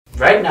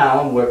Right now,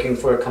 I'm working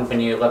for a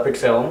company, Leopard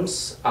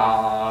Films,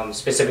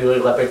 specifically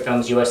Leopard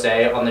Films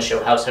USA, on the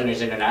show House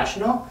Hunters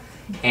International,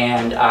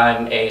 and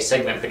I'm a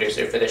segment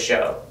producer for the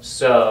show.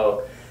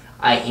 So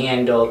I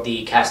handle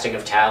the casting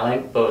of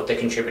talent, both the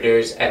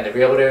contributors and the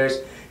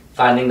realtors,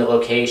 finding the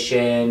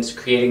locations,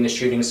 creating the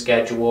shooting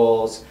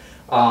schedules,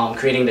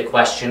 creating the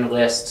question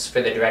lists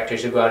for the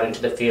directors who go out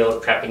into the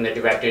field, prepping the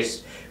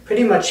directors,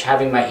 pretty much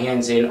having my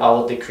hands in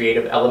all of the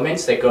creative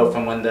elements that go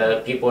from when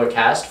the people are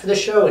cast for the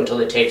show until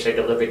the tapes are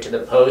delivered to the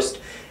post.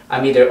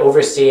 I'm either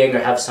overseeing or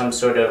have some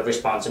sort of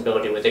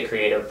responsibility with the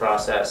creative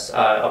process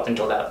up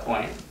until that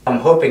point. I'm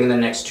hoping in the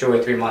next 2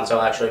 or 3 months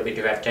I'll actually be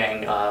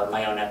directing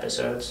my own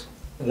episodes.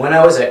 When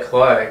I was at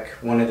Clark,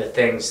 one of the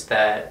things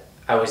that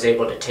I was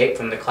able to take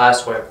from the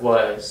classwork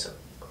was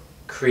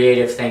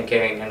creative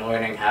thinking and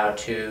learning how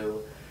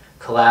to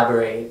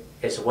collaborate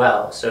as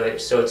well. So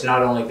it's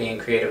not only being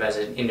creative as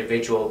an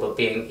individual, but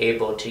being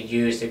able to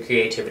use the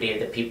creativity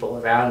of the people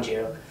around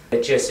you.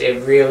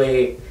 It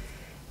really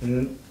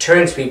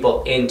turns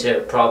people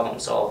into problem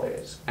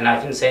solvers. And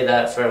I can say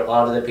that for a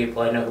lot of the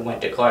people I know who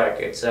went to Clark.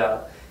 It's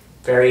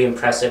very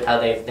impressive how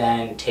they've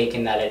then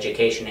taken that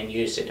education and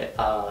used it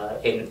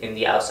in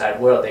the outside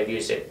world. They've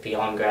used it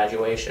beyond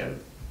graduation.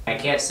 I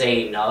can't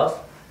say enough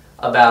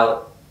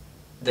about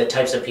the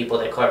types of people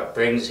that Clark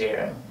brings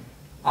here.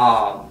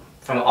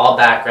 From all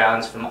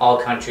backgrounds, from all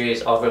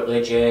countries, all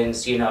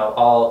religions,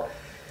 all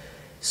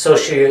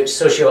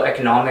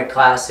socioeconomic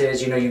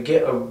classes. You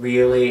get a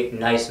really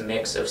nice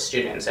mix of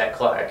students at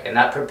Clark, and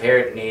that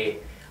prepared me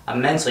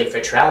immensely for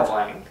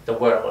traveling the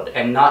world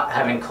and not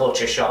having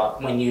culture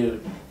shock. When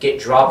you get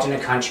dropped in a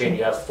country and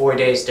you have 4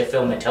 days to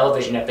film a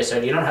television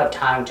episode, you don't have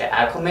time to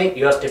acclimate.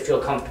 You have to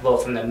feel comfortable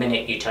from the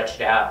minute you touch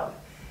down.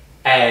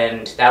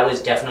 And that was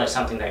definitely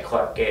something that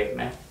Clark gave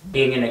me.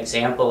 Being an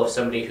example of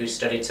somebody who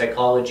studied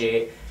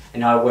psychology and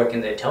now I work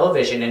in the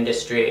television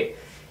industry,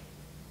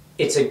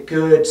 it's a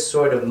good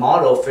sort of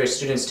model for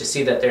students to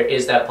see that there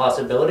is that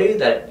possibility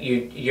that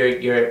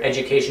your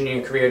education and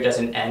your career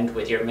doesn't end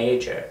with your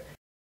major.